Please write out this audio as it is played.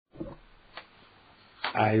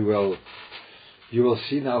You will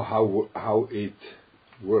see now how it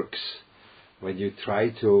works when you try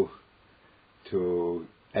to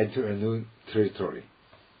enter a new territory.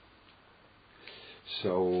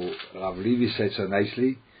 So Rav Levi said so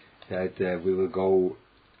nicely that we will go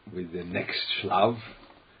with the next Shlav.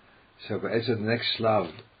 So the next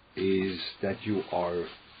Shlav is that you are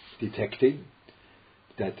detecting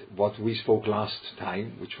that what we spoke last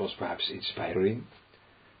time, which was perhaps inspiring,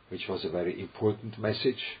 which was a very important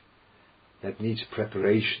message, that needs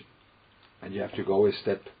preparation, and you have to go a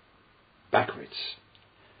step backwards.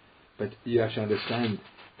 But you have to understand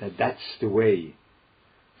that that's the way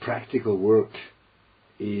practical work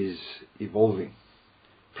is evolving.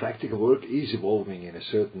 Practical work is evolving in a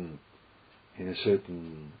certain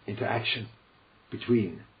interaction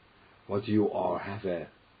between what you have a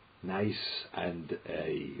nice and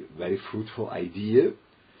a very fruitful idea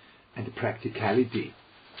and the practicality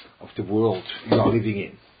of the world you are living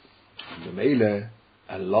in. In the Mele,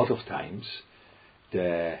 a lot of times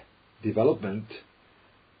the development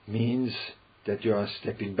means that you are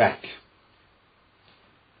stepping back.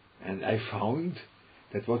 And I found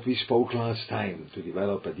that what we spoke last time, to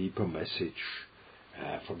develop a deeper message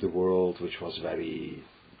from the world, which was very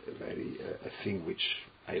a thing which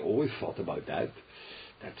I always thought about that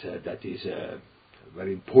is a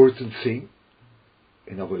very important thing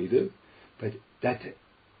in Avodah, but that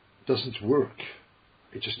doesn't work.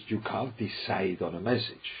 It's just you can't decide on a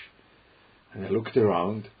message. And I looked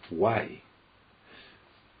around, why?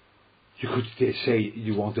 You could say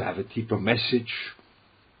you want to have a deeper message,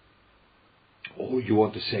 or you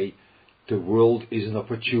want to say the world is an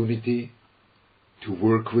opportunity to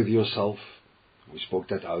work with yourself. We spoke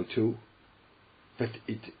that out too. But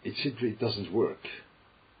it simply doesn't work.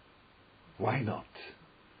 Why not?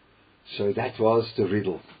 So that was the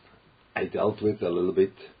riddle I dealt with a little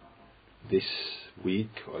bit this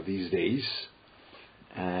week or these days.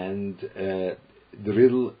 And the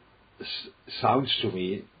riddle sounds to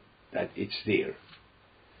me that it's there.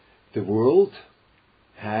 The world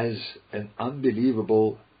has an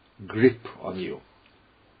unbelievable grip on you.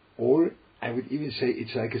 Or I would even say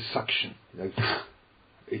it's like a suction. Like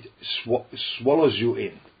it swallows you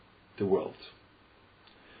in, the world.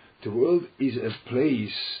 The world is a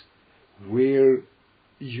place where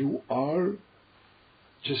you are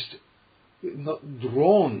just not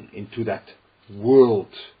drawn into that world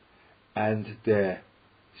and the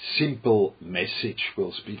simple message,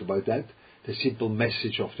 we'll speak about that, the simple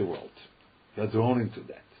message of the world. You are drawn into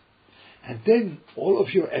that. And then all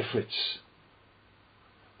of your efforts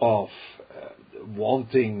of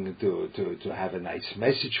wanting to have a nice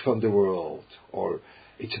message from the world, or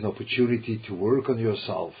it's an opportunity to work on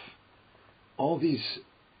yourself, all these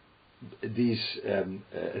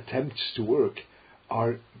attempts to work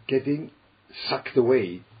are getting sucked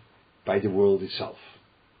away by the world itself.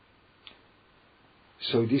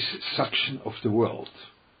 So this suction of the world,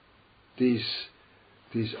 this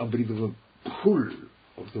unbelievable pull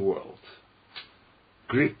of the world,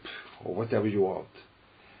 grip, or whatever you want,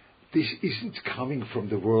 this isn't coming from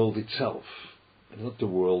the world itself. It's not the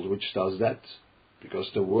world which does that, because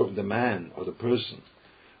the man or the person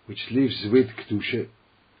which lives with Kedusha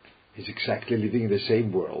is exactly living in the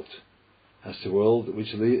same world as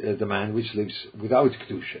the man which lives without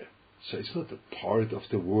Kedusha. So it's not a part of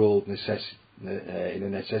the world in a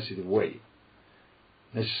necessitative way,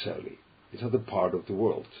 necessarily. It's not a part of the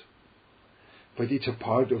world. But it's a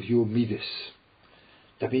part of your midas.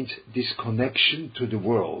 That means this connection to the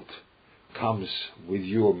world comes with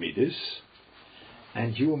your midas,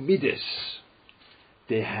 and your midas,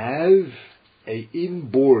 they have an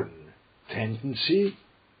inborn tendency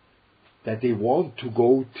that they want to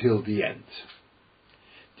go till the end.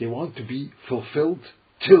 They want to be fulfilled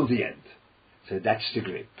till the end. So that's the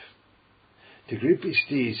grip. The grip is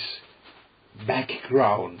this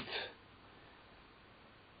background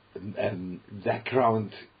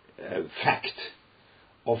fact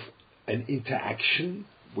of an interaction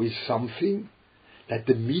with something, that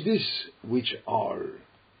the midas which are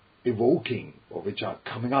evoking or which are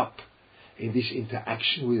coming up in this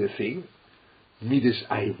interaction with a thing, midas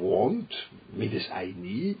I want, midas I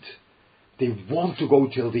need, they want to go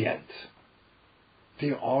till the end.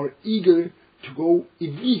 They are eager to go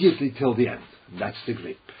immediately till the end. That's the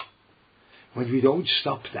grip. When we don't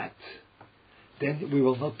stop that, then we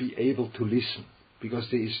will not be able to listen, because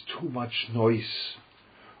there is too much noise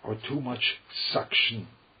or too much suction,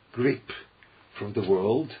 grip from the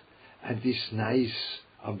world, and this nice,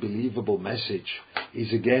 unbelievable message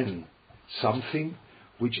is again something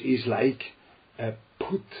which is like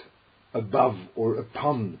put above or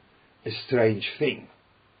upon a strange thing.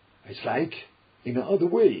 It's like in another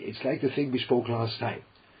way. It's like the thing we spoke last time,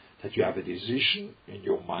 that you have a decision in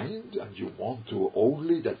your mind and you want to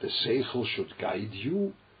only that the seichel should guide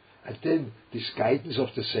you, and then this guidance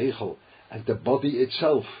of the seichel and the body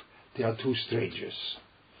itself, they are two strangers.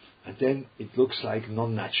 And then it looks like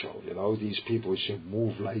non-natural, these people which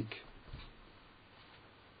move like...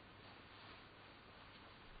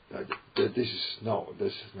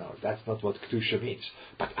 That's not what Kedusha means.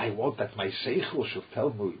 But I want that my seichel should tell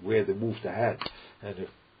me where to move the hand. And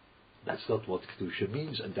that's not what Kedusha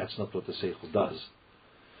means, and that's not what the seichel does.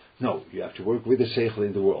 No, you have to work with the seichel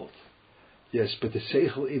in the world. Yes, but the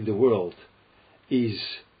seichel in the world is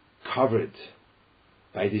covered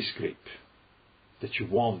by this grip that you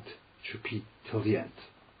want to be till the end.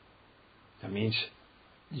 That means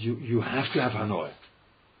you have to have Hanoah.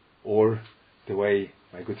 Or the way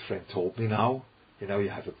my good friend told me now, you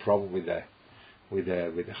have a problem with the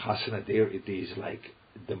chasana there. It is like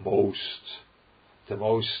the most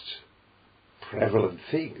prevalent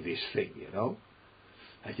thing. This thing,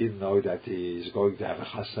 I didn't know that he is going to have a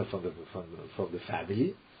chasana from the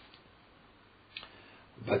family.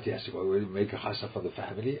 But he has to go and make a chasana for the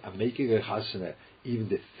family. And making a chasana, even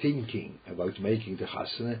the thinking about making the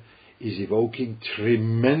chasana, is evoking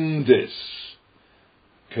tremendous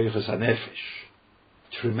koyches hanefesh.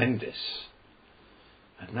 Tremendous.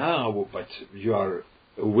 And now, but you are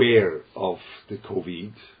aware of the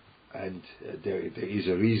COVID, and there is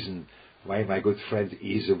a reason why my good friend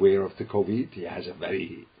is aware of the COVID. He has a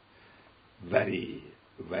very, very,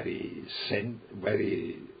 very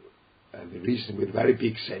reason with very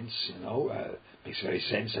big sense, makes very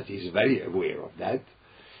sense that he's very aware of that.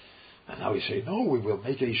 And now we say, no, we will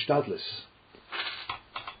make a ishtadlis.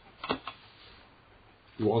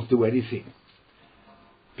 You won't do anything.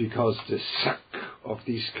 Because the suck of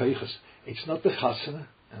these koyches, it's not the chasana.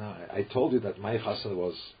 And I told you that my chasana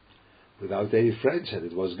was without any friends, and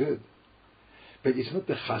it was good. But it's not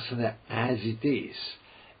the chasana as it is.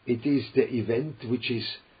 It is the event which is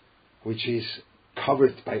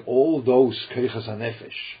covered by all those koyches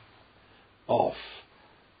hanefesh of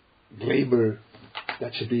glamour,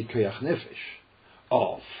 that should be koyach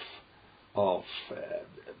nefesh, of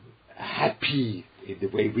happy in the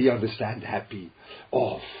way we understand happy,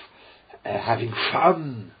 of having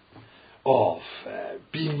fun, of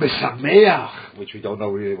being mesameach, which we don't know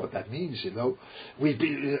really what that means.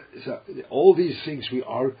 All these things we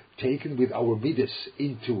are taken with our midas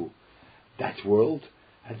into that world.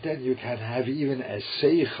 And then you can have even a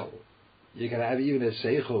seichel. You can have even a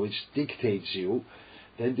seichel which dictates you.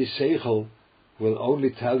 Then the seichel will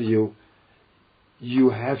only tell you,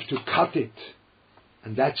 you have to cut it.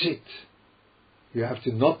 And that's it. You have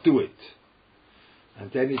to not do it.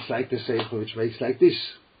 And then it's like the seichel which makes like this.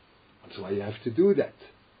 That's why you have to do that.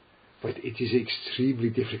 But it is an extremely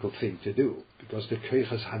difficult thing to do. Because the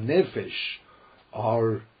koyches hanefesh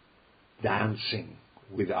are dancing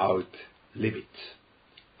without limit.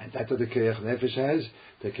 And that's what the koyach nefesh has.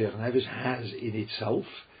 The koyach nefesh has in itself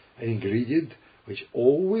an ingredient which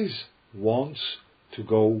always wants to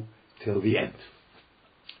go till the end.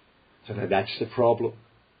 So now that's the problem.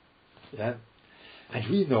 Yeah? And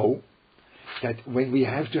we know that when we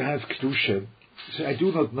have to have Kedusha, so I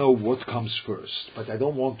do not know what comes first, but I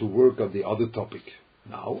don't want to work on the other topic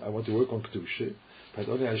now. I want to work on Kedusha, but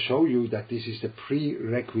only I show you that this is the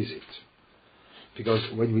prerequisite. Because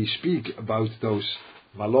when we speak about those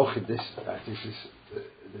Malochim, this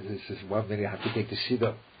is one thing I have to take the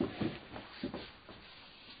siddur.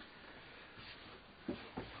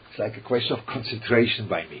 It's like a question of concentration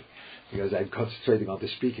by me, because I'm concentrating on the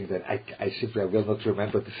speaking. Then I simply will not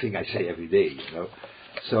remember the thing I say every day.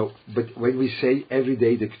 So, but when we say every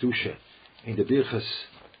day the Kedusha in the Birchas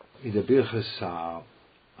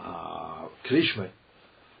Krishma,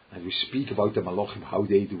 and we speak about the Malochim, how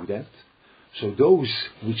they do that. So those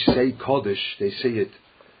which say Kodesh, they say it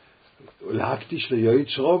L'haktish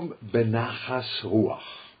leyotzrom benachas ruach,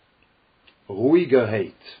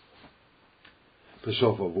 ruhigerheit,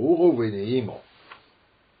 besof avuro v'neimo.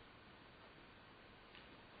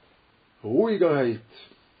 Ruhigerheit.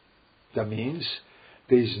 That means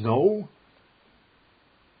there's no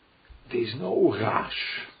rush.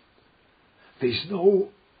 There's no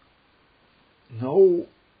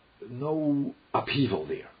upheaval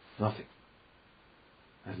there. Nothing.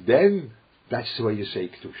 And then that's the way you say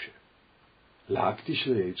Kedusha. L'haktish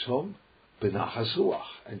leyotzrom benachas ruach.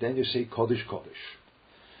 And then you say Kodesh Kodesh.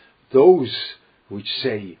 Those which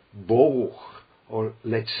say Boruch, or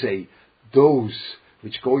let's say those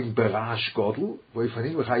which go in Berash Godel, where von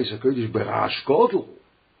him Chayes HaKodesh Berash Godel,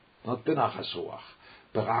 not Benachas Ruach,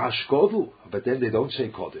 Berash Godel, but then they don't say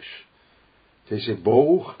Kodesh. They say,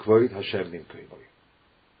 Baruch Kvod Hashem Nimkei.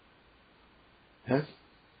 Yeah?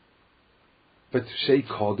 But to say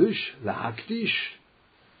Kodesh, Lahakdish,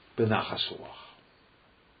 Benachas Ruach.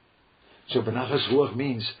 So Benachas Ruach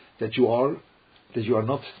means that you are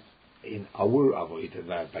not in our avoid.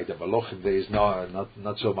 By the Malachim there is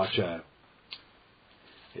not so much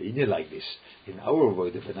in like this. In our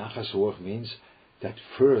avoid, the Benachas Ruach means that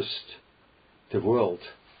first the world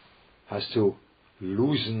has to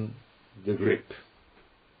loosen the grip,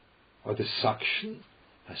 or the suction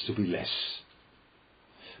has to be less.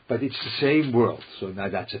 But it's the same world, so now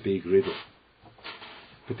that's a big riddle.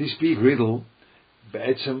 But this big riddle,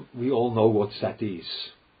 we all know what that is.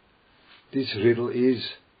 This riddle is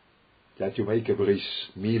that you make a bris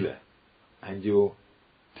mila and you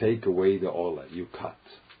take away the orla, you cut.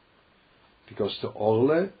 Because the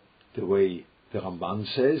orla, the way the Ramban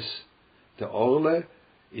says, the orla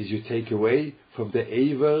is you take away from the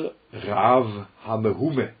Eiver Rav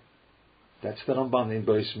HaMehume. That's the Ramban in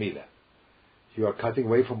bris mila. You are cutting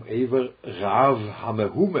away from Eiver Rav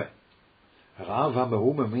HaMehume. Rav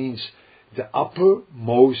HaMehume means the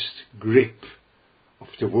uppermost grip of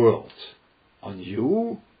the world. On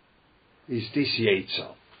you is this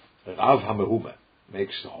Yetzer. Rav HaMehume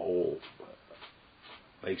makes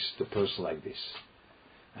the person like this.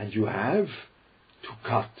 And you have to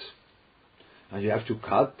cut. And you have to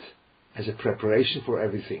cut as a preparation for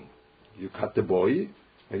everything. You cut the boy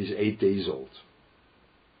when he's 8 days old.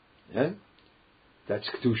 Yeah? That's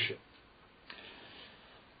Kedusha.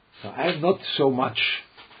 Now, I am not so much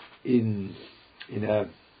in a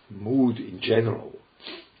mood in general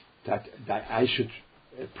that I should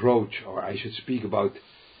approach or I should speak about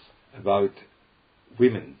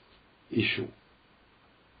women issue.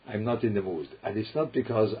 I'm not in the mood, and it's not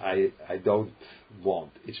because I don't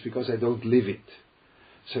want. It's because I don't live it.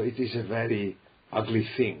 So it is a very ugly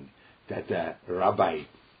thing that a rabbi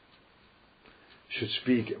should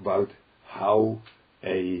speak about how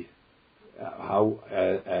a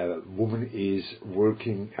woman is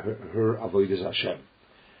working her avodas Hashem.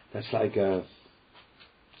 That's like a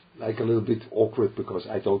little bit awkward because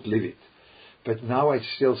I don't live it. But now I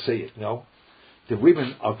still say it. No, the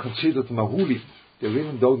women are considered mahulim. The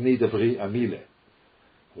women don't need a bri amile.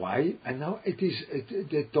 Why? And now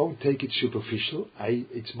they don't take it superficial.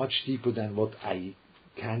 It's much deeper than what I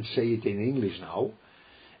can say it in English now.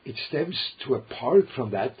 It stems to apart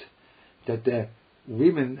from that the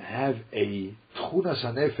women have a tchunas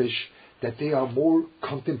hanefesh that they are more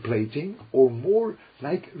contemplating or more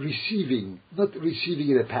like receiving, not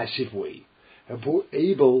receiving in a passive way, and more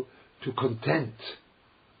able to content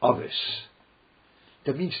others.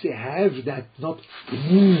 That means they have that not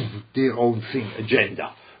their own thing,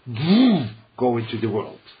 agenda, go into the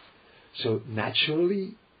world. So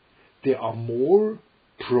naturally, they are more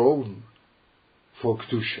prone for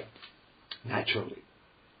Kedusha. Naturally.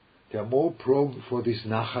 They are more prone for this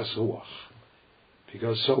Nachas Ruach.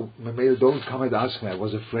 Because don't come and ask me, I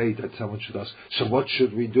was afraid that someone should ask, so what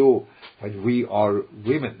should we do when we are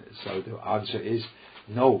women? So the answer is,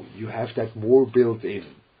 no, you have that more built in.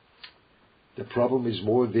 The problem is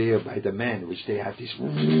more there by the men, which they have this,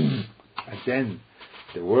 and then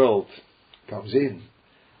the world comes in,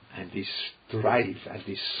 and this drive and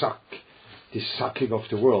this sucking of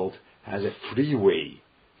the world has a free way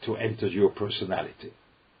to enter your personality.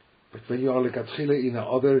 But when you are like Atchila in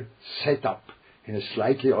another setup, in a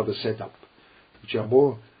slightly other setup, which you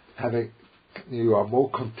are more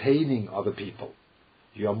containing other people,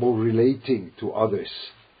 you are more relating to others.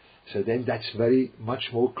 So then that's very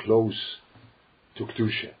much more close to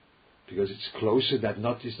Kedusha, because it's closer that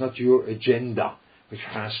it's not your agenda which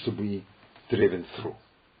has to be driven through.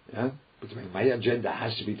 Yeah? But when my agenda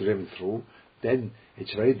has to be driven through, then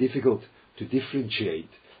it's very difficult to differentiate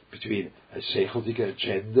between a seichotic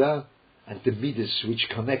agenda and the midas which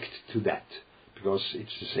connect to that, because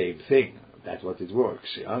it's the same thing. That's what it works.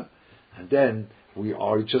 Yeah? And then we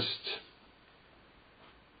are just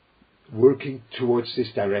working towards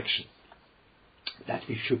this direction, that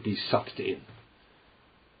we should be sucked in.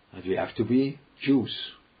 And we have to be Jews.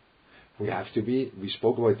 We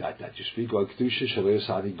spoke about that you speak about Kedusha Shelo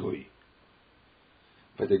Yasani Goy.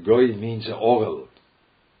 But a Goy means an oral,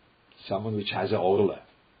 someone which has an orla.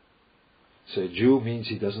 So a Jew means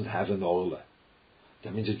he doesn't have an orla.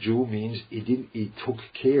 That means a Jew means he took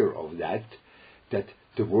care of that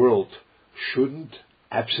the world shouldn't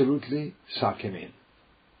absolutely suck him in.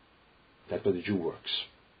 That's what the Jew works.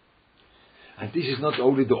 And this is not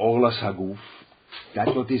only the Orlas Haguf,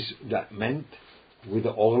 that meant with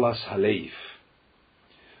the Orlas Halev.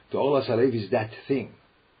 The Orlas Halev is that thing.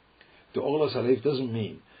 The Orlas Halev doesn't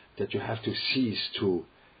mean that you have to cease to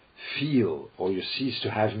feel or you cease to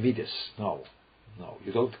have midas. No,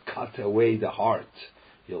 you don't cut away the heart,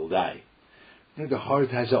 you'll die. No, the heart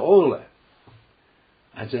has a orla,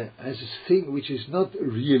 as a thing which is not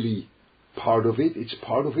really part of it. It's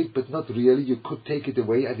part of it, but not really. You could take it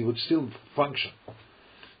away and it would still function.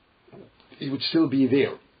 It would still be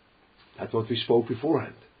there. That's what we spoke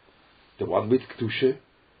beforehand. The one with Kedusha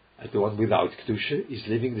and the one without Kedusha is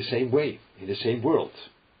living the same way, in the same world.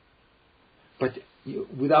 But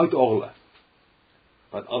without Orla.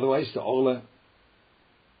 But otherwise the Orla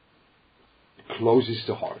closes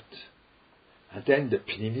the heart. And then the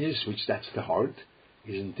Pnimius, which that's the heart,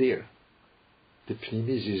 isn't there. The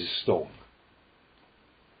Pnimius is a stone.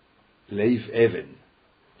 Leiv Even.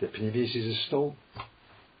 The Pnimius is a stone.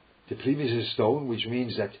 The Pnimius is a stone, which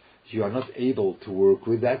means that you are not able to work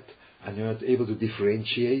with that, and you're not able to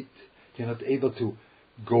differentiate. You're not able to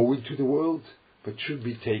go into the world, but should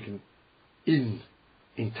be taken in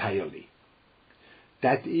entirely.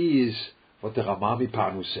 That is what the Rama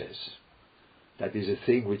MiPano says. That is a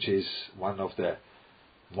thing which is one of the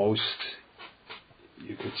most,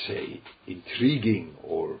 you could say, intriguing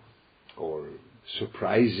or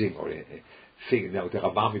surprising or thing. Now, the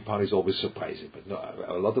Rama MiPano is always surprising, but no,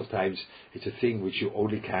 a lot of times it's a thing which you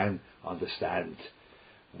only can understand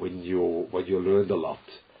when you learn a lot.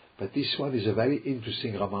 But this one is a very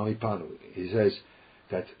interesting Rama MiPano. He says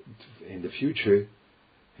that in the future,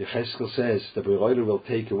 Yecheskel says the Beroiler will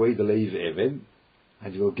take away the Leiv Even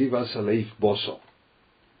and he will give us a Leiv Boso,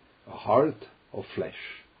 a heart of flesh.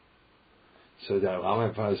 So the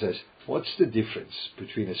Rama MiPano says, what's the difference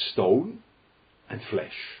between a stone and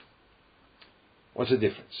flesh? What's the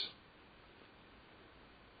difference?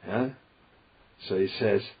 So he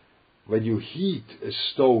says, when you heat a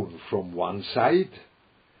stone from one side,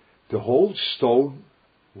 the whole stone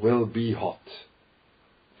will be hot.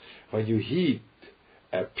 When you heat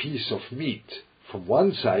a piece of meat from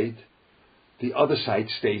one side, the other side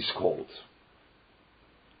stays cold.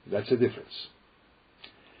 That's the difference.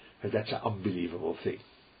 And that's an unbelievable thing.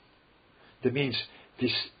 That means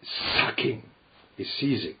this sucking is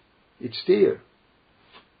ceasing. It's there.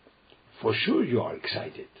 For sure you are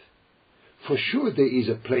excited. For sure there is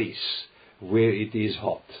a place where it is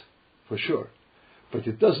hot. For sure. But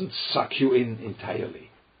it doesn't suck you in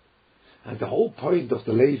entirely. And the whole point of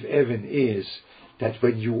the Leiv Even is that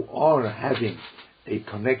when you are having a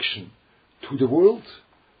connection to the world,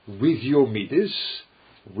 with your midas,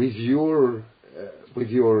 with your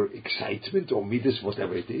excitement or midas,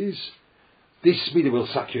 whatever it is, this midah will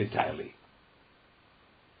suck you entirely.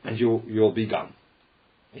 And you'll be gone.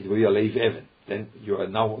 It will be a Leiv Even. Then you are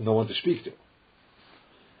now no one to speak to.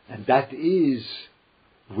 And that is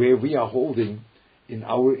where we are holding in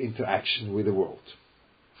our interaction with the world.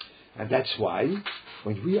 And that's why,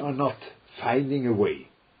 when we are not finding a way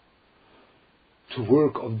to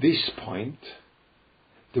work on this point,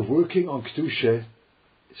 the working on Kedusha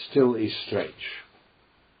still is strange.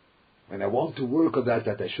 When I want to work on that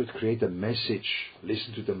I should create a message,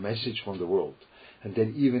 listen to the message from the world, and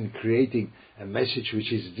then even creating a message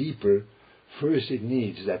which is deeper, first it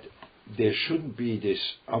needs that there shouldn't be this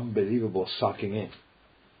unbelievable sucking in.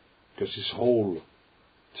 Because this whole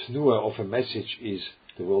tnua of a message is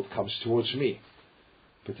the world comes towards me.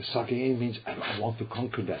 But the sucking in means I want to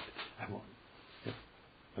conquer that.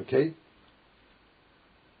 Okay?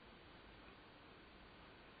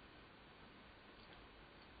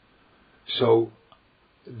 So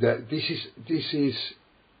this is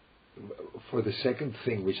for the second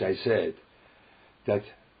thing which I said, that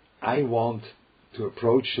I want to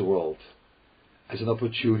approach the world as an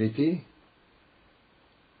opportunity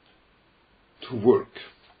to work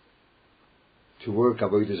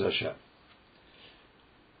Avodas Hashem.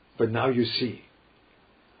 But now you see,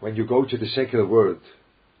 when you go to the secular world,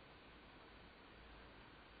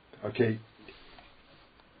 okay,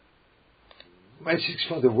 message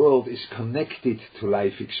from the world is connected to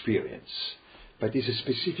life experience, but it's a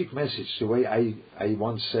specific message. The way I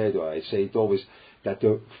once said, or I say it always, that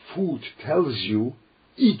the food tells you,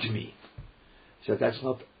 eat me. So that's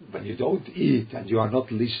not, when you don't eat and you are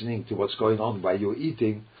not listening to what's going on while you're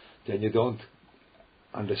eating, then you don't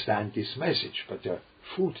understand this message. But the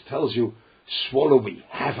food tells you, swallow me,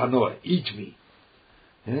 have anoah, eat me.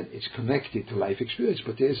 It's connected to life experience,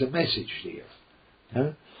 but there's a message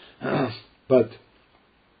there. But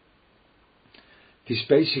this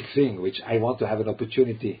basic thing, which I want to have an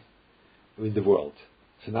opportunity in the world.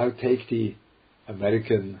 So now take the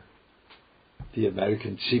American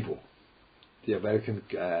tzibur,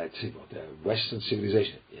 the Western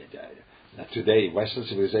civilization. Now today, Western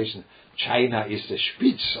civilization, China is the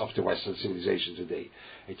spitz of the Western civilization today.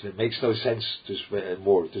 It makes no sense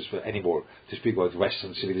anymore to speak about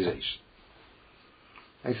Western civilization.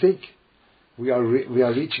 I think we are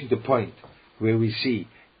reaching the point where we see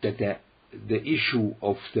that the issue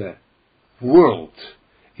of the world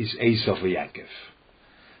is Esav and Yaakov.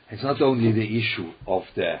 It's not only the issue of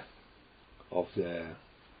the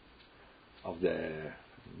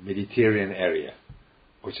Mediterranean area,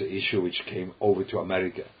 which is an issue which came over to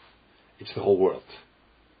America. It's the whole world.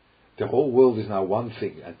 The whole world is now one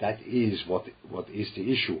thing, and that is what is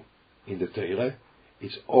the issue in the Torah.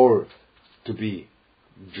 It's or to be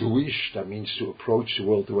Jewish, that means to approach the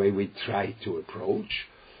world the way we try to approach,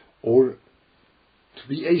 or to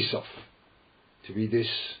be Esav, to be this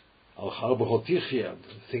Al Harba,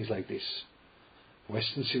 things like this.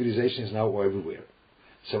 Western civilization is now everywhere.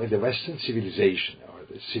 So in the Western civilization, or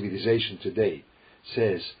the civilization today,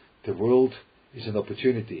 says the world is an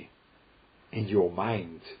opportunity in your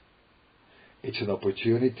mind. It's an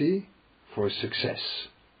opportunity for success.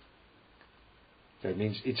 That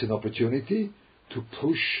means it's an opportunity to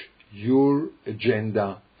push your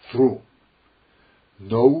agenda through.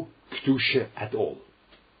 No Kedusha at all.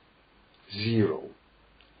 Zero.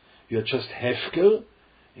 You're just Hefker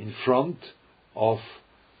in front of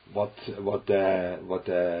what the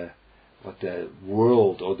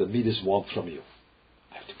world or the Midas want from you.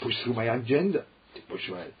 I have to push through my agenda. For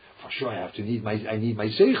sure, I need my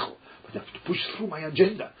Zeichel, but I have to push through my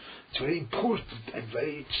agenda. It's very important. I'm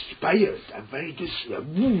very inspired. I'm very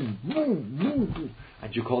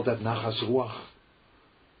and you call that Nachas Ruach?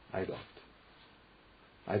 I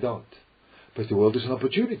don't. But the world is an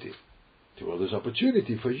opportunity. The world is an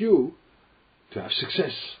opportunity for you to have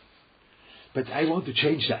success. But I want to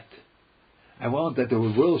change that. I want that the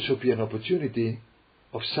world should be an opportunity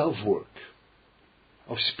of self-work,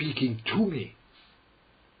 of speaking to me.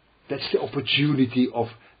 That's the opportunity of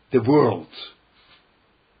the world.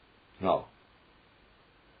 No,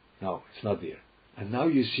 it's not there. And now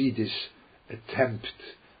you see this attempt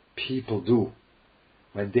people do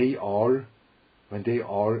when they are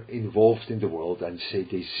involved in the world and say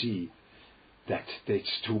they see that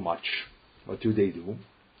it's too much. What do?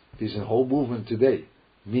 There's a whole movement today,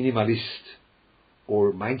 minimalist,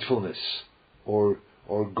 or mindfulness, or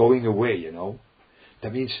going away,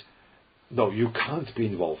 That means, no, you can't be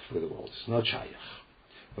involved with the world. It's not shaykh.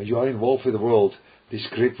 When you are involved with the world, this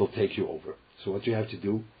grip will take you over. So what you have to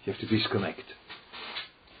do, you have to disconnect.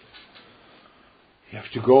 You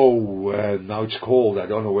have to go, now it's cold, I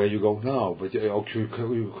don't know where you go now, but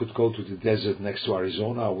you could go to the desert next to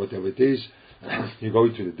Arizona or whatever it is. You go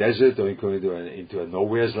into the desert or you go into a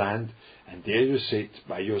nowhere's land, and there you sit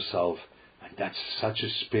by yourself, and that's such a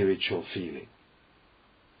spiritual feeling.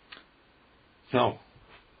 No.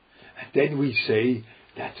 And then we say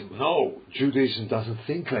that no, Judaism doesn't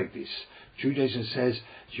think like this. Judaism says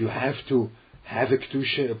you have to have a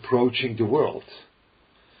Kedusha approaching the world.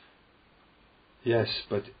 Yes,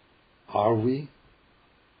 but are we?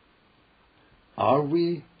 Are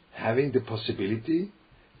we having the possibility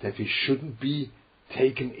that we shouldn't be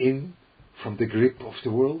taken in from the grip of the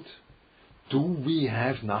world? Do we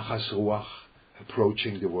have Nachas Ruach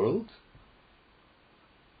approaching the world?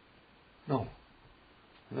 No,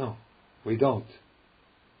 we don't.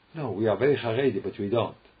 No, we are very Haredi, but we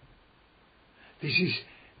don't. This is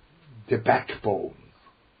the backbone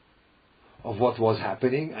of what was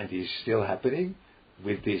happening and is still happening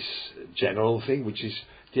with this general thing, which is,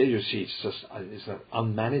 there you see, it's not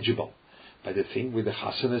unmanageable. But the thing with the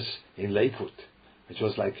Hasanas in Lakewood, which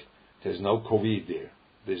was like, there's no COVID there.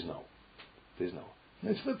 There's no. It's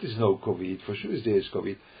not there's no COVID, for sure there is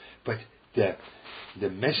COVID, but the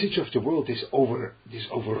message of the world, this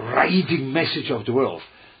overriding message of the world,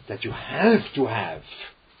 that you have to have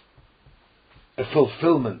a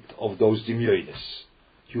fulfillment of those demyoides.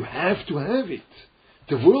 You have to have it.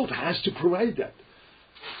 The world has to provide that.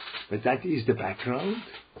 But that is the background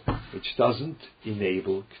which doesn't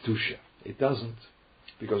enable Kedusha. It doesn't.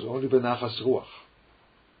 Because only Benachas Ruach,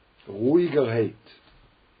 ruhigerheit,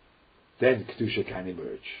 then Kedusha can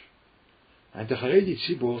emerge. And the Haredi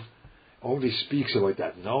Tzibur only speaks about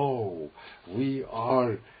that. No, we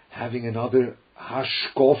are having another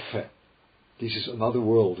Hashkofe. This is another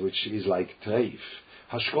world which is like Treif.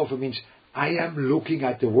 Hashkofe means I am looking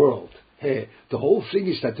at the world. Hey, the whole thing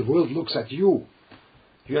is that the world looks at you.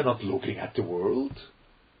 You are not looking at the world.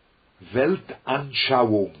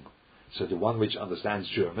 Weltanschauung. So the one which understands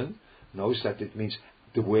German knows that it means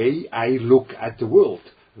the way I look at the world.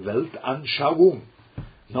 Weltanschauung.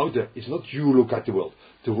 No, it's not you look at the world.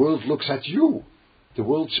 The world looks at you. The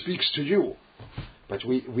world speaks to you. But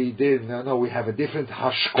we did, no, we have a different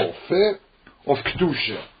hashkofe of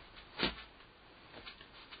Kedusha.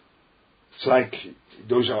 It's like,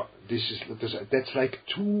 that's like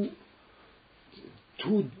two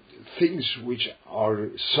things which are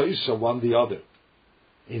so one the other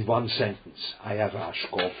in one sentence. I have a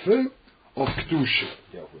hashkofe of Kedusha.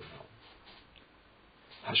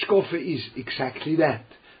 Hashkofe is exactly that.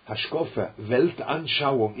 Hashkofe,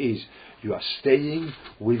 Weltanschauung is, you are staying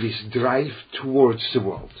with this drive towards the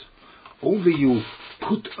world. Only you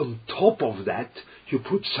put on top of that, you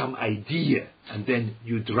put some idea, and then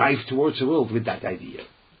you drive towards the world with that idea.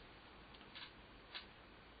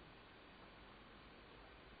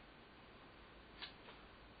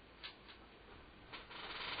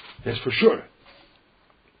 Yes, for sure.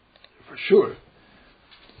 For sure.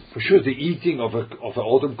 For sure, the eating of an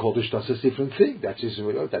Odom Kodesh, that's a different thing. That's a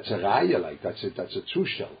raya, like that's a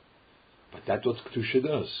Zushel. But that's what Kedusha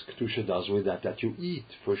does. Kedusha does with that you eat,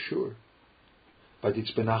 for sure. But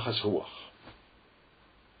it's benachas ruach.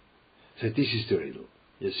 So this is the riddle.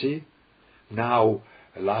 You see? Now,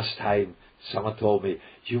 last time, someone told me,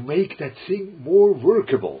 you make that thing more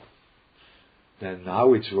workable. Then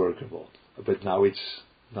now it's workable. But now it's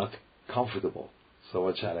not comfortable. So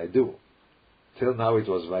what shall I do? Till now it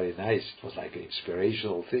was very nice. It was like an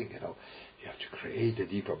inspirational thing, You have to create a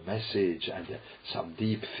deeper message and some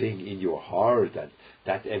deep thing in your heart, and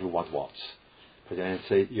that everyone wants. But then I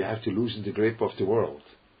say you have to loosen the grip of the world.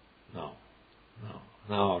 No,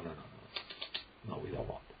 we don't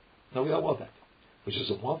want. No, we don't want that. We just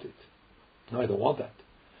don't want it. No, I don't want that.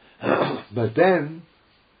 But then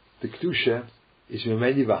the Kedusha is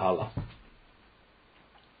Memeni Vahala.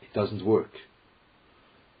 It doesn't work.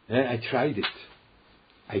 I tried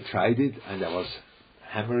it, and I was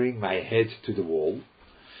hammering my head to the wall,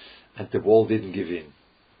 and the wall didn't give in.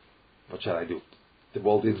 What shall I do? The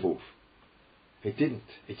wall didn't move. It didn't.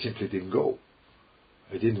 It simply didn't go.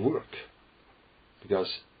 It didn't work.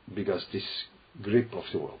 Because this grip of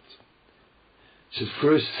the world. So the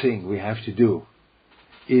first thing we have to do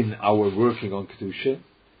in our working on Kedusha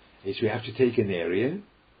is we have to take an area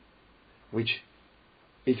which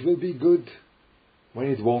it will be good when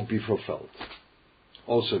it won't be fulfilled.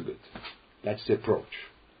 Also good. That's the approach.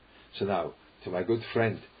 So now, to my good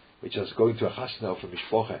friend, which is going to a chasna of a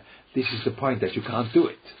mishpocha, this is the point that you can't do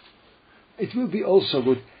it. It will be also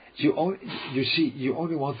good. You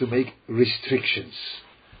only want to make restrictions.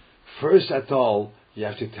 First at all, you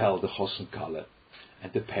have to tell the chosen kala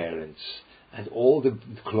and the parents and all the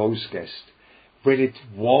close guests, when it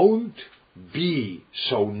won't be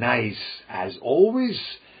so nice as always,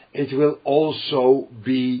 it will also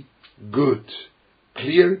be good.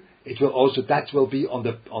 Clear? That will be on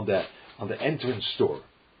the entrance door.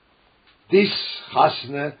 This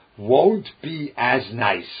chasna won't be as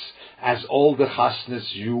nice as all the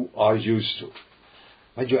chasnas you are used to.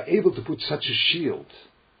 When you are able to put such a shield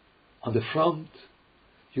on the front,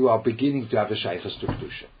 you are beginning to have a shaychus to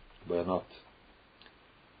Kedusha. But not.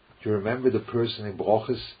 Do you remember the person in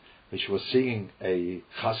Broches which was singing a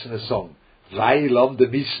chasna song? Vailam de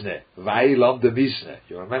Misne.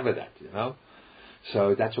 You remember that,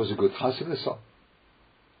 So that was a good chasna song.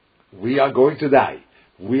 We are going to die.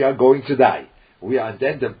 And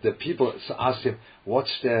then the people asked him,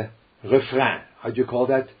 what's the refrain? How do you call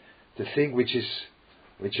that? The thing which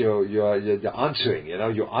you're answering,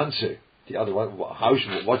 you answer. The other one,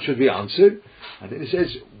 what should we answer? And then he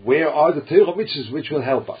says, where are the Torah mitzvahs which will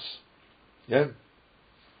help us? Yeah?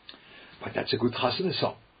 But that's a good chasna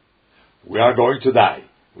song. We are going to die.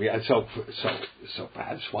 So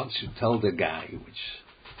perhaps once you tell the guy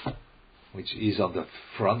which is on the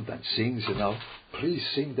front and sings, please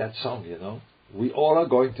sing that song, We all are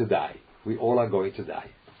going to die.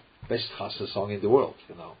 Best chasna song in the world,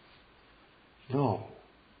 No.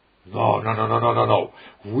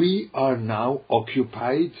 We are now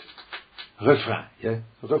occupied. Refrain, yeah.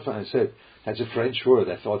 Refrain. I said that's a French word.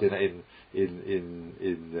 I thought in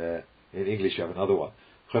English you have another one.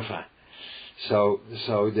 Refrain. So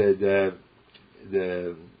now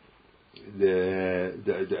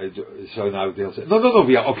they'll say no.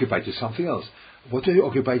 We are occupied with something else. What are you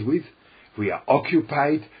occupied with? We are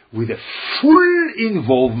occupied with a full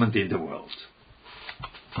involvement in the world.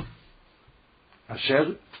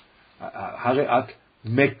 Asher Hareat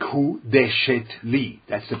Mekudeshet Li.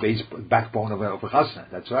 That's the backbone of a chasna.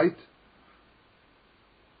 That's right.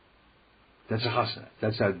 That's a chasna.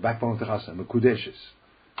 That's the backbone of the chasna. Mekudeshes.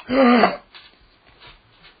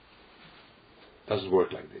 Doesn't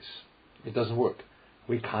work like this. It doesn't work.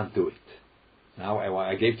 We can't do it. Now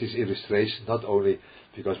I gave this illustration not only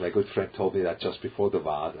because my good friend told me that just before the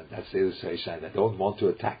Waad, and that's the illustration, and I don't want to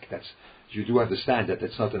attack. You do understand that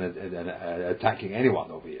it's not an attacking anyone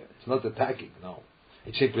over here. It's not attacking, no.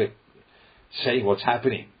 It's simply saying what's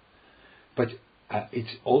happening. But it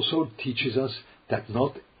also teaches us that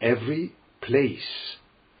not every place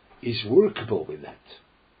is workable with that.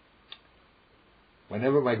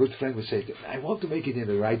 Whenever my good friend would say, I want to make it in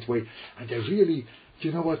the right way, and I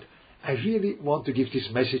really want to give this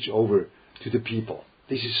message over to the people.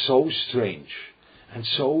 This is so strange, and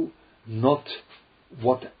so not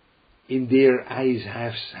what in their eyes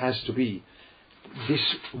has to be. This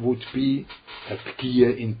would be a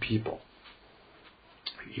pgia in people.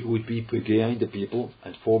 You would be pgia in the people,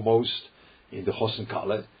 and foremost in the Chosen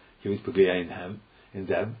Kala, you would pgia in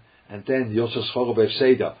them, and then Yosef Schorobev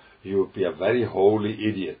Seda, you would be a very holy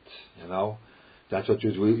idiot, That's what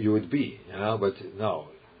you would be, but no,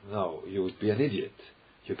 you would be an idiot.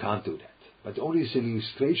 You can't do that. But only as an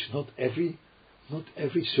illustration, not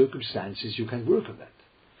every circumstances you can work on that.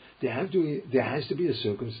 There has to be a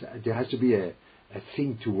circumstance, there has to be a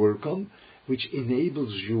thing to work on, which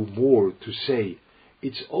enables you more to say,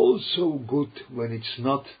 it's also good when it's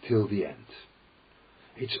not till the end.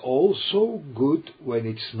 It's also good when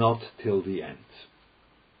it's not till the end.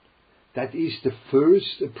 That is the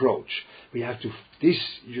first approach.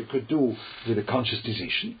 This you could do with a conscious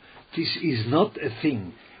decision. This is not a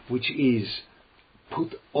thing which is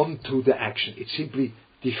put onto the action. It's simply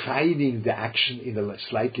defining the action in a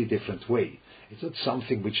slightly different way. It's not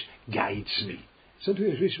something which guides me.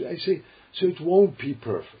 Something which I say, so it won't be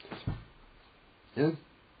perfect. Yeah?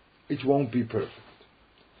 It won't be perfect.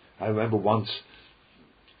 I remember once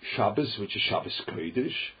Shabbos, which is Shabbos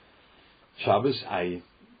Kodesh. Shabbos, I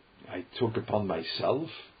took upon myself,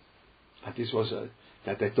 and this was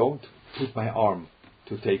that I don't put my arm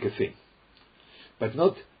to take a thing, but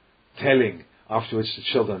not telling afterwards the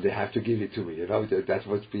children they have to give it to me. That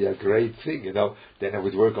would be a great thing. Then I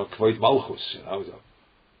would work on Kvoid Malchus.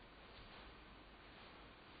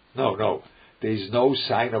 No, there is no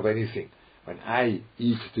sign of anything. When I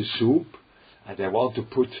eat the soup and I want to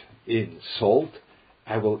put in salt,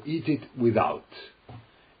 I will eat it without.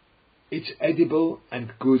 It's edible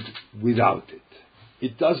and good without it.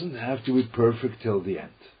 It doesn't have to be perfect till the end.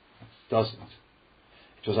 It doesn't.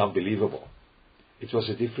 It was unbelievable. It was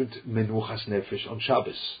a different menuchas nefesh on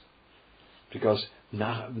Shabbos. Because the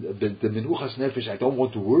menuchas nefesh, I don't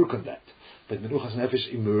want to work on that. But menuchas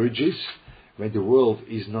nefesh emerges when the world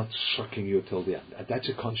is not shocking you till the end. And that's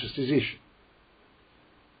a conscious decision.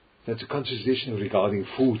 That's a conscious decision regarding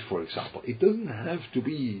food, for example. It doesn't have to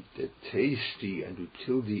be tasty and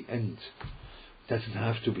till the end. It doesn't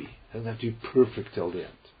have to be. It doesn't have to be perfect till the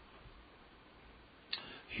end.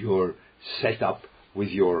 You're set up with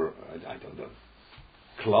your,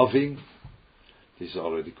 clothing. This is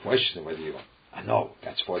already a question whether you... I know,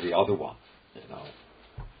 that's for the other one.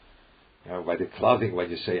 By the clothing,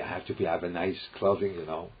 when you say I have to have a nice clothing,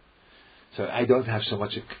 So I don't have so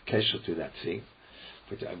much a kesher to that thing.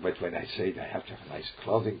 But when I say I have to have nice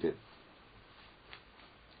clothing, then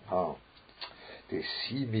they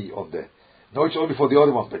see me on the. No, it's only for the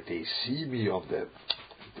other one, but they see me on the.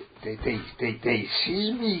 They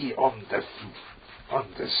see me on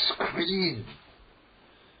the screen,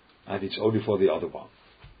 and it's only for the other one.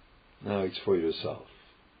 No, it's for yourself.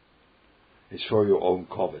 It's for your own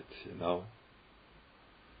covet,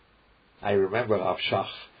 I remember Rav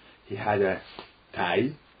Shach, he had a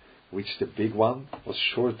tie, which the big one was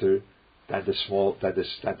shorter than the small, than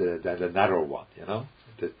the narrow one,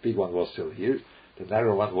 The big one was still here, the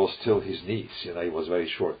narrow one was still his knees, he was very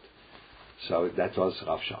short. So that was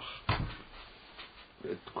Rav Shach.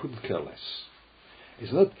 It couldn't care less.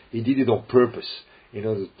 It's not, he did it on purpose.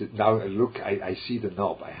 Now look, I see the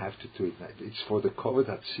knob, I have to do it. It's for the Koved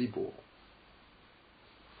HaTzibur.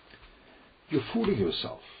 You're fooling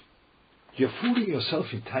yourself. You're fooling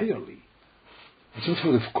yourself entirely. It's not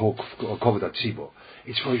for the Koved HaTzibur.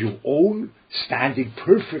 It's for your own standing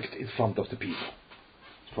perfect in front of the people.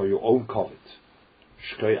 It's for your own Koved.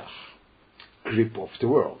 Shkoyach. Grip of the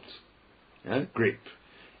world. Grip.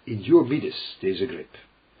 In your midas, there's a grip.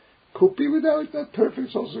 Could be without that perfect,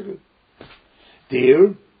 it's also good. There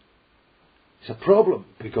is a problem,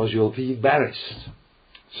 because you'll be embarrassed.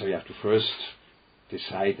 So you have to first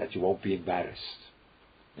decide that you won't be embarrassed.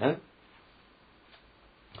 I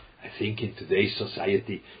think in today's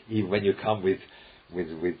society, even when you come with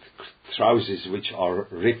trousers which are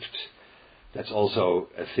ripped, that's also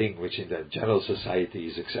a thing which in the general society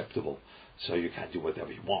is acceptable. So you can do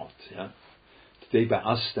whatever you want. Today by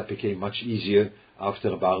us, that became much easier after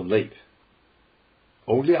a Baron Leib.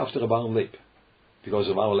 Only after a Baron Leib. because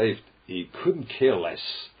of our life, he couldn't care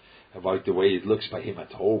less about the way it looks by him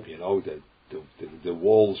at home. The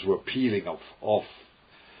walls were peeling off,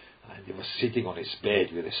 and he was sitting on his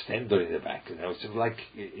bed with a stand in the back. It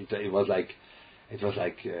was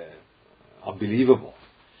like unbelievable.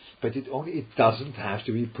 But it doesn't have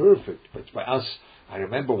to be perfect. But by us, I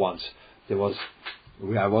remember once I was a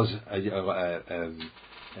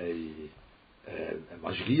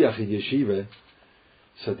mashgiach in yeshiva.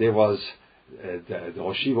 So there was the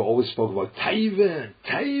Rosh Yeshiva always spoke about taiva,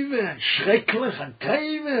 schrecklich, and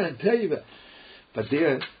taiva. But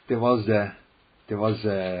there were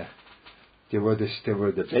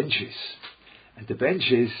the benches, and the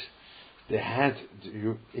benches, they had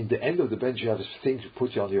in the end of the bench you have a thing to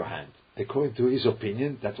put on your hand. According to his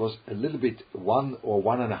opinion, that was a little bit 1 or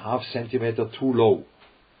 1.5 centimeter too low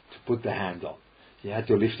to put the hand on. He had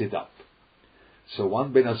to lift it up. So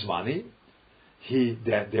one Ben Azmani,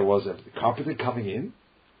 there was a carpenter coming in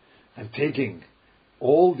and taking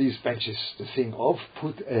all these benches, the thing off,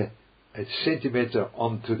 put a centimeter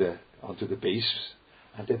onto the base,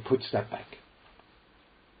 and then puts that back.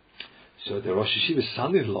 So the Rosh Yeshiva's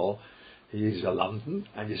son-in-law, he is a London,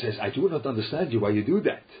 and he says, "I do not understand you why you do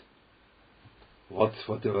that. What?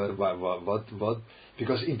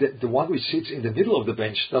 Because the one which sits in the middle of the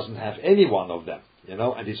bench doesn't have any one of them,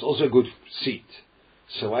 and it's also a good seat.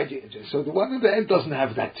 So the one at the end doesn't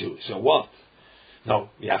have that too. So what? No,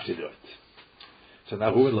 we have to do it." So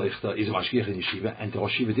now Ruben Leuchter is a mashgiach in yeshiva, and the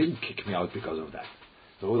Rosh Yeshiva didn't kick me out because of that.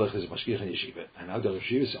 The Ruben Leuchter is a mashgiach in yeshiva, and now the Rosh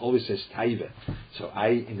Yeshiva always says taiva. So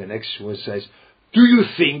in the next word says, "Do you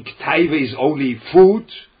think taiva is only food?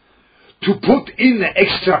 To put in an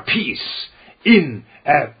extra piece in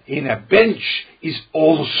a bench is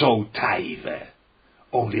also taiva.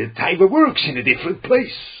 Only the taiva works in a different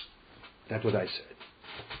place." That's what I said.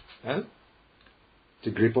 Huh?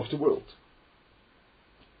 The grip of the world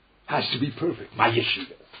has to be perfect. My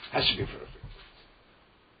yeshiva has to be perfect.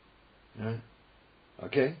 Huh?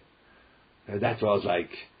 Okay? That was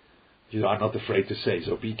like, I'm not afraid to say,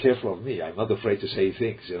 so be careful of me. I'm not afraid to say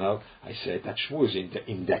things, I said that shmuz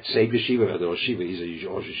in that same yeshiva where the Rosh Yeshiva is a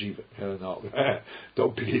Rosh Yeshiva. No,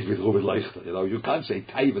 don't believe with Ruben Leuchter. You can't say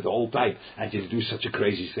taiva the whole time and you do such a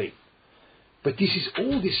crazy thing. But this is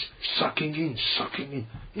all this sucking in.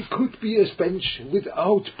 It could be a bench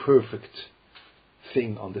without perfect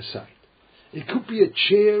thing on the side. It could be a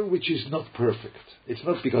chair which is not perfect. It's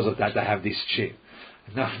not because of that I have this chair.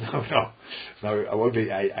 No.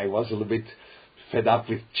 I was a little bit fed up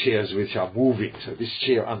with chairs which are moving. So this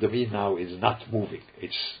chair under me now is not moving.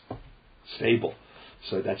 It's stable.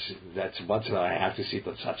 So that's once I have to sit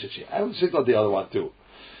on such a chair. I will sit on the other one too.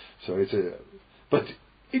 So but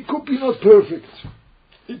it could be not perfect.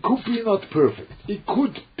 It could be not perfect.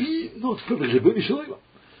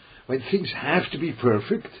 When things have to be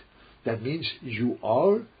perfect, that means you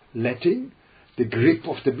are letting the grip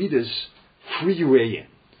of the midas freeway.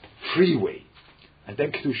 And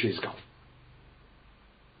then Kedusha is gone.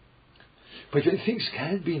 But when things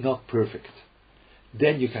can be not perfect,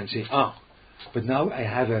 then you can say, but now I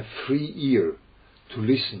have a free ear to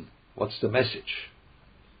listen. What's the message?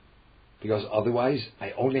 Because otherwise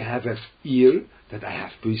I only have an ear that I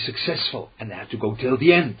have to be successful and I have to go till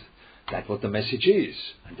the end. That's what the message is.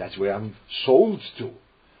 And that's where I'm sold to.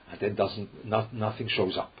 And then nothing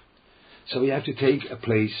shows up. So we have to take a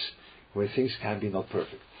place where things can be not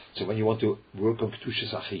perfect. So when you want to work on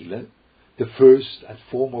Kedushas Achila, the first and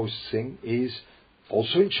foremost thing is,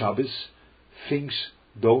 also in Shabbos, things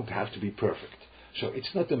don't have to be perfect. So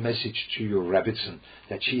it's not a message to your Rebbitzin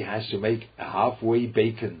that she has to make a halfway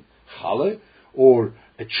bacon challah or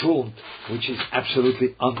a chulent which is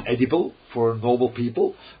absolutely unedible for normal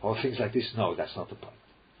people or things like this. No, that's not the point.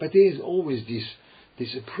 But there is always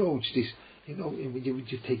this approach, you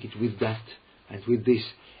take it with that and with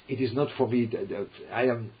this. It is not for me.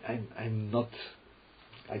 I'm not.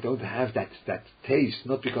 I don't have that taste.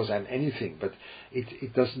 Not because I'm anything, but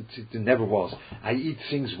it doesn't. It never was. I eat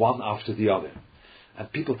things one after the other,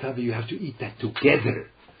 and people tell me you have to eat that together.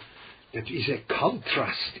 That is a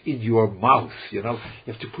contrast in your mouth, You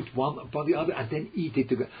have to put one upon the other and then eat it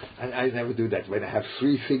together. And I never do that. When I have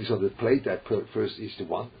three things on the plate, that first is the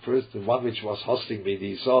one which was hosting me,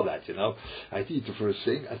 he saw that, I eat the first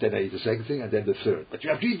thing, and then I eat the second thing, and then the third. But you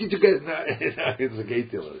have to eat it together. No, it's a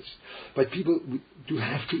gate dealer. But people do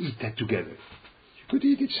have to eat that together. You could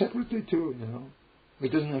eat it separately too,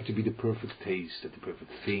 It doesn't have to be the perfect taste and the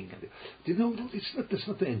perfect thing. That's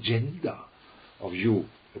not the agenda of you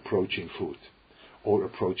approaching food, or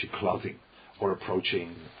approaching clothing, or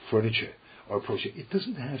approaching furniture, it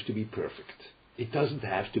doesn't have to be perfect. It doesn't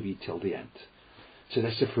have to be till the end. So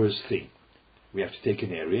that's the first thing. We have to take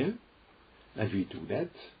an area, and we do that.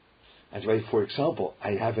 And when, for example,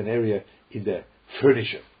 I have an area in the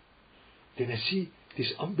furniture, then I see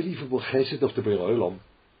this unbelievable chesed of the Borei Olam,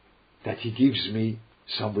 that he gives me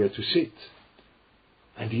somewhere to sit.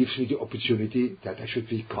 And he gives me the opportunity that I should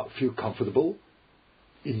feel comfortable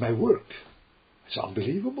in my work. It's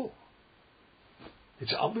unbelievable.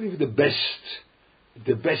 It's unbelievable.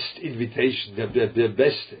 The best invitation, the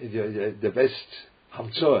best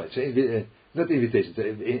hamzoah, not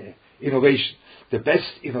invitation, innovation. The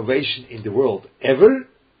best innovation in the world ever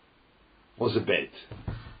was a bed.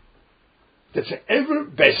 That's the ever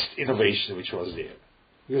best innovation which was there.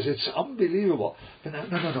 Because it's unbelievable. But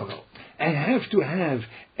no. I have to have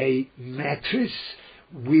a mattress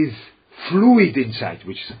with fluid inside,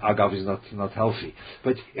 which agav is not healthy.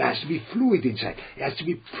 But it has to be fluid inside. It has to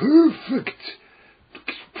be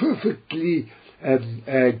perfectly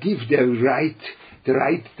give the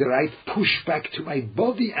right pushback to my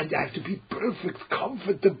body, and I have to be perfect,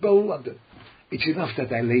 comfortable. And it's enough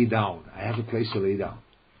that I lay down. I have a place to lay down.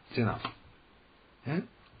 It's enough.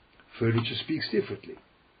 Furniture speaks differently.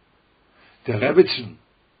 The Rebbetzin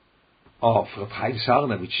of Rav Chaim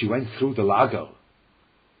Sarnowitz, she went through the lager,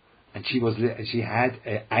 and she had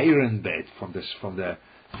an iron bed from the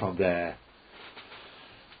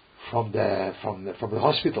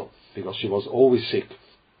hospital, because she was always sick.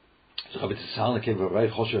 So Rebbetzin Sarna came from a very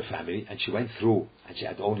choshev family, and she went through, and she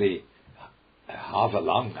had only half a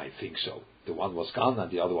lung, I think so. The one was gone, and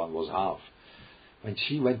the other one was half. When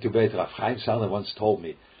she went to bed, Rav Chaim Sarna once told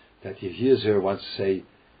me that he hears her once say,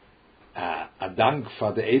 a dank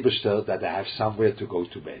for the Eibishter that I have somewhere to go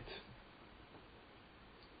to bed.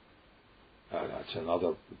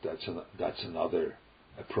 That's another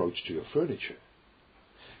approach to your furniture.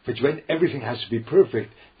 But when everything has to be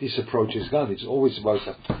perfect, this approach is gone. It's always about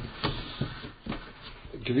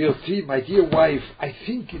Gvirti, my dear wife, I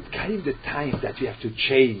think it came the time that we have to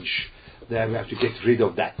change, that we have to get rid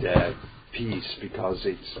of that piece, because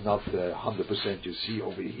it's not 100%. You see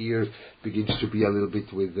over here begins to be a little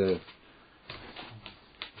bit with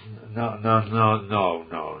no.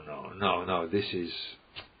 This is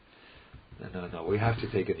no. We have to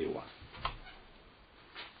take a new one.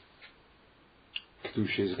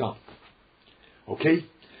 Kedusha is gone. Okay,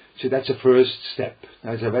 so that's a first step.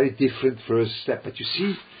 Now it's a very different first step, but you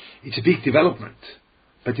see, it's a big development.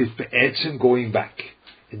 But it's be'etzem going back,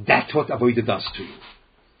 and that's what avodah does to you.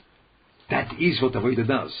 That is what avodah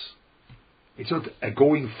does. It's not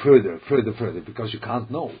going further, because you can't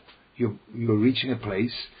know. You're reaching a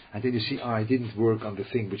place, and then you see, I didn't work on the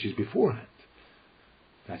thing which is beforehand.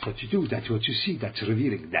 That's what you do. That's what you see. That's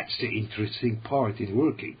revealing. That's the interesting part in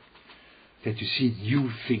working. That you see new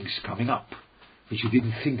things coming up, which you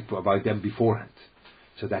didn't think about them beforehand.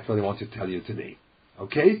 So that's what I want to tell you today.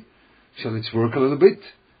 Okay? So let's work a little bit.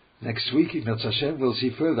 Next week, if not Hashem, we'll see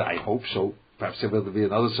further. I hope so. Perhaps there will be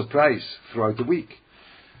another surprise throughout the week.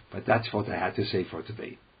 But that's what I had to say for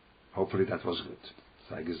today. Hopefully that was good.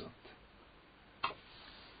 Sei gesund.